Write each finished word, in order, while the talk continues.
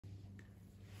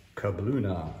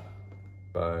Kabloona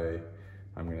by,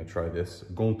 I'm going to try this,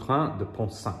 Gontran de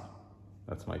Poncins.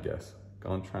 That's my guess.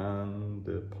 Gontran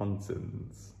de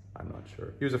Poncins. I'm not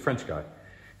sure. He was a French guy.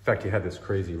 In fact, he had this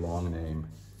crazy long name.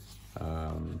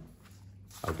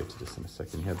 I'll get to this in a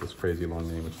second. He had this crazy long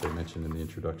name, which they mentioned in the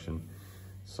introduction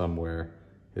somewhere.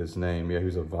 His name, yeah, he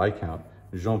was a Viscount.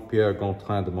 Jean-Pierre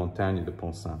Gontran de Montagne de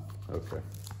Poncins. Okay.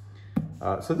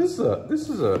 So this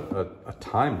is a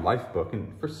time life book,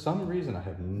 and for some reason I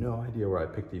have no idea where I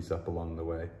picked these up along the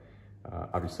way.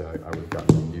 Obviously I would have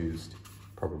gotten them used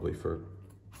probably for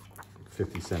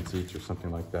 50 cents each or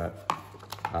something like that.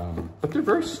 But they're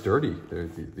very sturdy. They're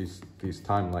these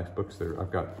time life books.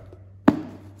 I've got a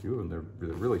few of them.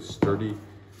 They're really sturdy,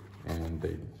 and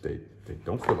they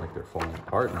don't feel like they're falling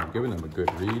apart. And I'm giving them a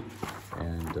good read,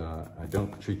 and I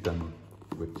don't treat them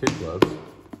with kid gloves.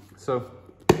 So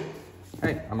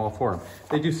hey, I'm all for them.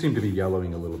 They do seem to be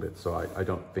yellowing a little bit, so I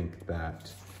don't think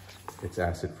that it's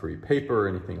acid-free paper or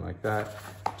anything like that.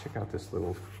 Check out this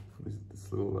little,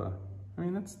 I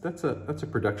mean, that's a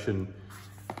production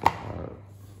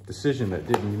decision that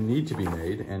didn't need to be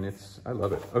made, and I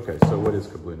love it. Okay, so what is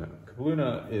Kabloona?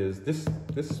 Kabloona is this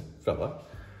fella.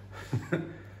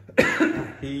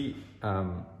 This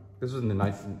was in the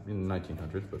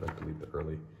 1900s, but I believe the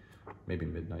early, maybe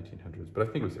mid-1900s, but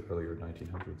I think it was the earlier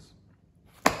 1900s.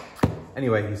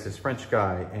 Anyway, he's this French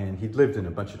guy, and he'd lived in a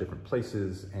bunch of different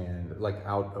places and like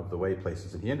out of the way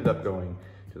places. And he ended up going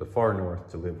to the far north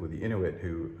to live with the Inuit,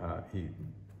 who he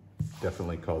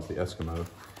definitely calls the Eskimo,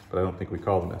 but I don't think we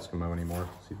call them Eskimo anymore.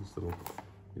 See these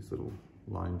little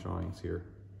line drawings here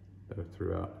that are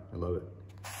throughout. I love it.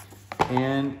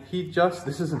 And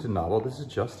this isn't a novel, this is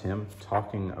just him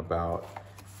talking about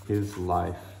his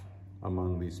life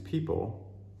among these people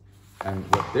and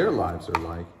what their lives are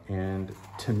like. And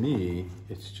to me,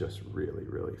 it's just really,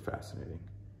 really fascinating.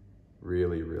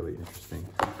 Really, really interesting.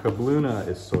 Kabloona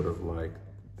is sort of like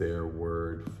their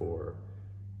word for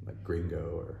like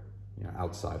gringo or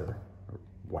outsider or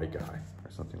white guy or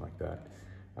something like that.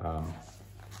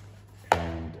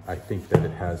 And I think that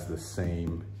it has the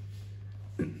same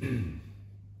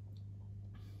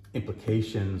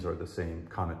implications or the same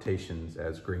connotations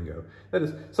as gringo. That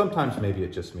is, sometimes maybe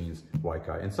it just means white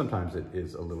guy, and sometimes it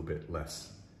is a little bit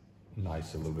less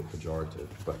nice, a little bit pejorative.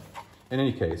 But in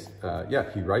any case,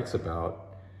 yeah, he writes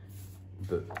about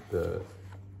the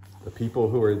people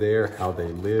who are there, how they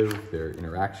live, their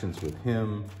interactions with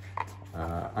him.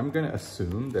 I'm going to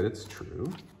assume that it's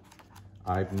true.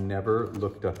 I've never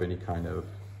looked up any kind of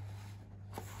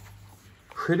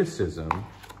criticism.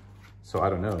 So I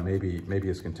don't know, maybe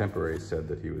his contemporaries said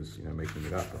that he was, making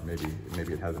it up, or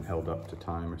maybe it hasn't held up to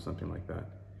time or something like that.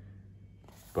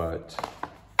 But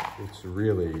it's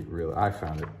really, I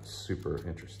found it super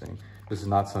interesting. This is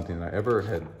not something that I ever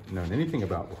had known anything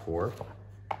about before.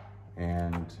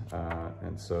 And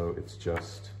so it's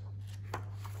just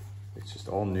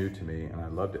all new to me, and I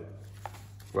loved it.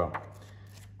 Well,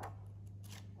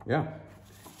 yeah.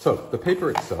 So the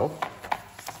paper itself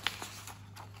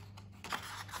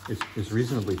is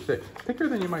reasonably thick, thicker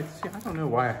than you might see. I don't know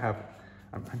why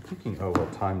I'm thinking, oh well,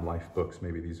 time life books,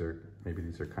 maybe these are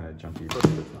kind of junky books.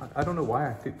 I don't know why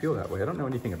I feel that way. I don't know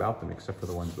anything about them except for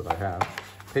the ones that I have.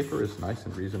 Paper is nice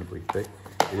and reasonably thick.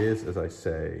 It is, as I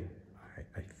say,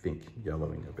 I think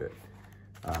yellowing a bit.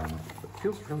 It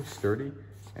feels really sturdy,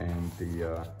 and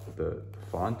the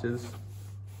font is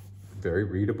very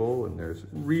readable, and there's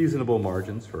reasonable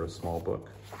margins for a small book.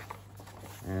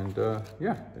 And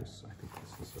yeah, I think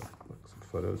this is look, some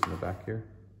photos in the back here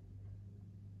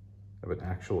of an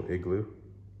actual igloo.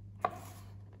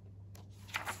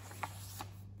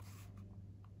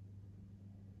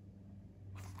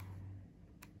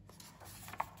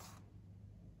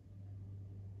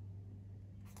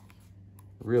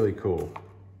 Really cool.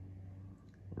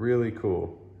 Really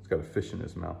cool. He's got a fish in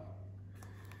his mouth.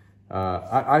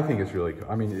 I think it's really cool.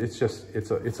 I mean, it's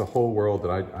a whole world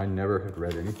that I never had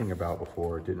read anything about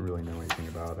before, didn't really know anything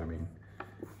about. I mean,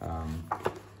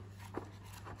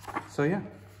 so yeah,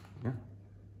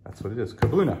 that's what it is.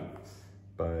 Kabloona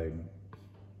by,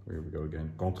 here we go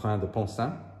again, Gontran de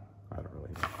Poncins. I don't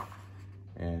really know.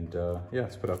 And yeah,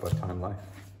 it's put out by Time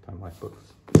Life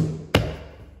Books.